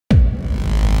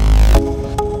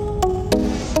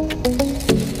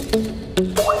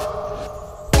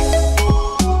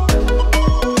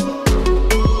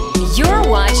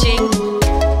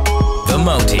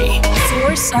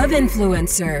of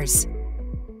influencers.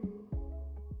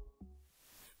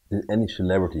 Did any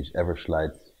celebrities ever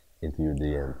slide into your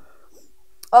DM?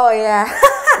 Oh yeah.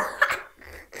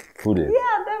 Who did?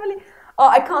 Yeah, definitely. Oh,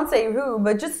 I can't say who,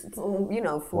 but just, you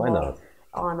know, football. Why not?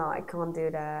 Oh no, I can't do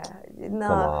that. No,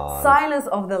 Come on. silence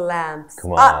of the lambs.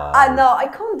 Come on. No, I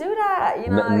can't do that.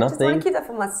 You know, I just want nothing? to keep that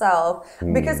for myself.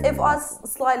 Because if I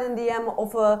slide in the DM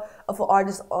of an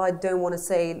artist, I don't want to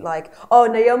say like, oh,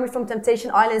 Naomi from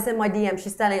Temptation Island is in my DM.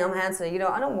 She's telling I'm handsome. You know,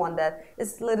 I don't want that.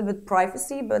 It's a little bit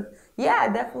privacy, but yeah,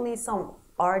 definitely some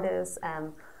artists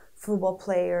and football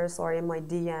players are in my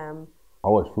DM.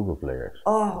 Always football players.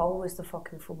 Oh, always the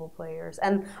fucking football players.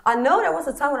 And I know there was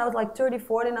a time when I was like 30,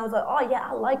 40 and I was like, oh yeah,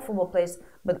 I like football players.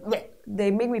 But they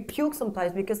make me puke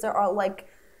sometimes because there are like,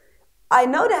 I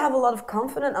know they have a lot of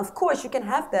confidence. Of course, you can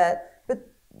have that. But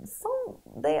some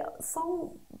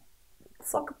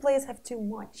soccer players have too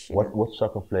much. What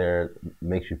soccer player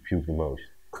makes you puke the most?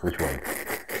 Which one?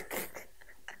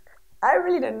 I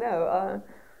really don't know.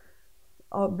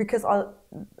 Because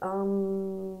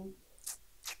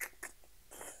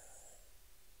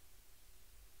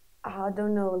I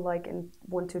don't know, like in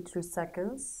 1, 2, 3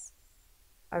 seconds.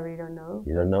 I really don't know.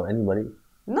 You don't know anybody?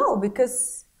 No,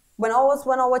 because when I was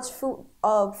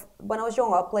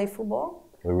young, I played football.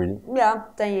 Oh, really? Yeah,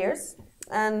 10 years.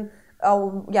 And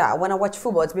yeah, when I watch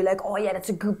football, it's be like, oh yeah, that's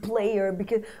a good player.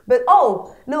 But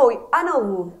oh no, I know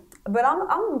who. But I'm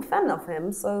a fan of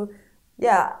him. So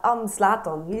yeah,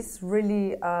 Zlatan. He's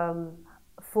really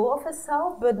full of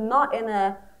himself, but not in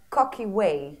a cocky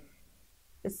way.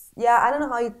 I don't know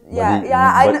how you.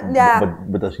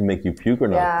 But does he make you puke or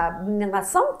not? Yeah,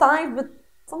 sometimes, but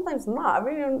sometimes not. I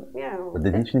really don't. Yeah. But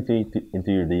did he slip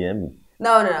into your DM?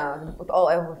 No.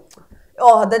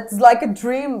 Oh, that's like a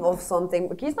dream of something.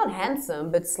 But he's not handsome,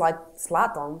 but it's like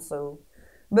Zlatan. So,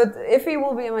 but if he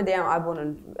will be in my DM, I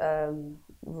wouldn't.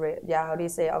 How do you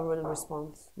say? I wouldn't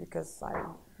respond because I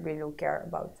really don't care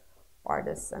about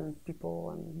artists and people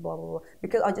and blah blah blah,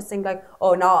 because I just think like,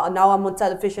 oh, now I'm on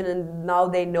television and now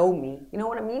they know me, you know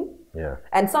what I mean? Yeah.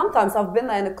 And sometimes I've been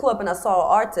there in a club and I saw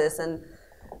artists and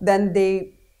then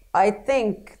I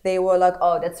think they were like,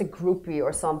 oh, that's a groupie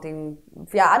or something.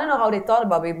 Yeah, I don't know how they thought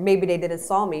about me. Maybe they didn't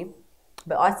saw me,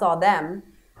 but I saw them.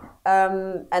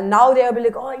 And now they'll be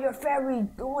like, oh, you're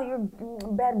a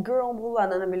bad girl, blah, blah.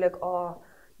 And then I'll be like, oh,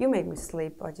 you make me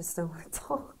sleep. I just don't want to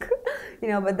talk. You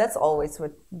know, but that's always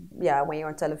when you're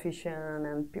on television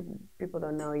and people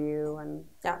don't know you, and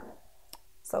yeah,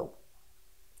 so.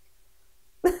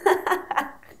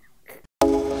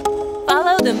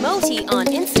 Follow the Moti on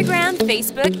Instagram,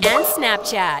 Facebook, and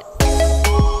Snapchat.